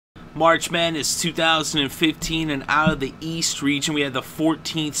March Madness 2015, and out of the East region, we had the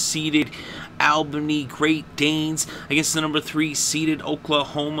 14th seeded Albany Great Danes against the number 3 seeded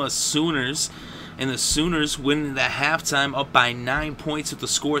Oklahoma Sooners. And the Sooners winning the halftime up by 9 points with the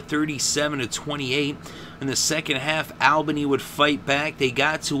score 37-28. In the second half, Albany would fight back. They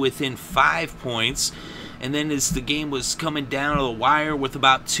got to within 5 points. And then as the game was coming down to the wire with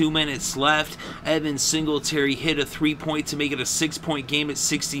about 2 minutes left, Evan Singletary hit a 3-point to make it a 6-point game at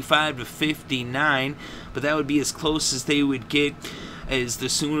 65-59. But that would be as close as they would get, as the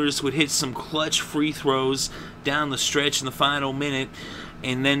Sooners would hit some clutch free throws down the stretch in the final minute.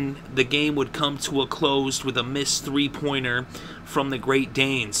 And then the game would come to a close with a missed 3-pointer from the Great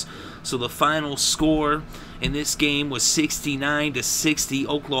Danes. So the final score in this game was 69-60,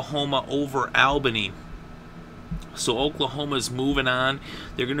 Oklahoma over Albany. So Oklahoma's moving on.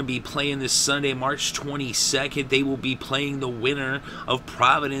 They're going to be playing this Sunday, March 22nd. They will be playing the winner of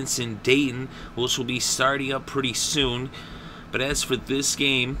Providence and Dayton, which will be starting up pretty soon. But as for this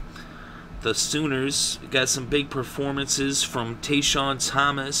game, the Sooners got some big performances from TaShawn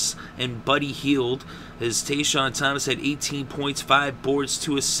Thomas and Buddy Hield, as TaShawn Thomas had 18 points, 5 boards,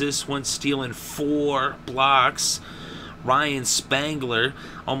 2 assists, 1 steal, and 4 blocks. Ryan Spangler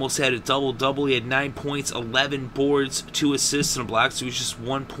almost had a double-double. He had 9 points, 11 boards, 2 assists, and a block, so he was just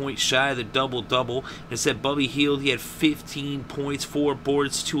 1 point shy of the double-double. Instead, Buddy Hield, he had 15 points, 4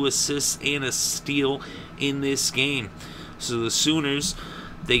 boards, 2 assists, and a steal in this game. So the Sooners,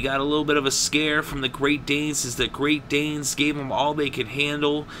 they got a little bit of a scare from the Great Danes, as the Great Danes gave them all they could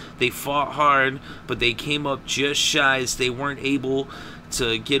handle. They fought hard, but they came up just shy, as they weren't able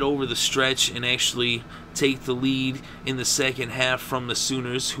to get over the stretch and actually take the lead in the second half from the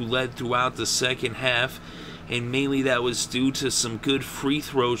Sooners, who led throughout the second half. And mainly that was due to some good free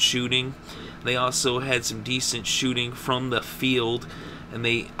throw shooting. They also had some decent shooting from the field, and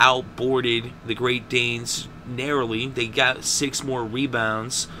they outboarded the Great Danes narrowly. They got 6 more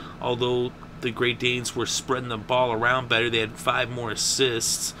rebounds, although the Great Danes were spreading the ball around better. They had 5 more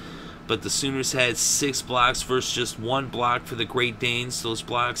assists. But the Sooners had 6 blocks versus just 1 block for the Great Danes. Those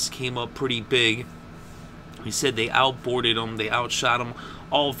blocks came up pretty big. He said they outboarded them, they outshot them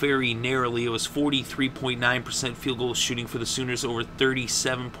all very narrowly. It was 43.9% field goal shooting for the Sooners, over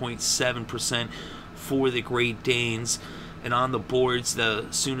 37.7% for the Great Danes. And on the boards, the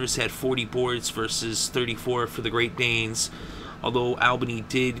Sooners had 40 boards versus 34 for the Great Danes. Although Albany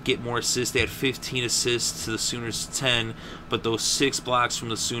did get more assists, they had 15 assists to the Sooners' 10. But those 6 blocks from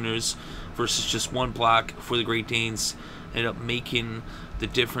the Sooners versus just 1 block for the Great Danes ended up making the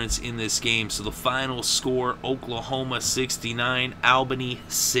difference in this game. So the final score, Oklahoma 69, Albany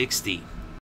 60.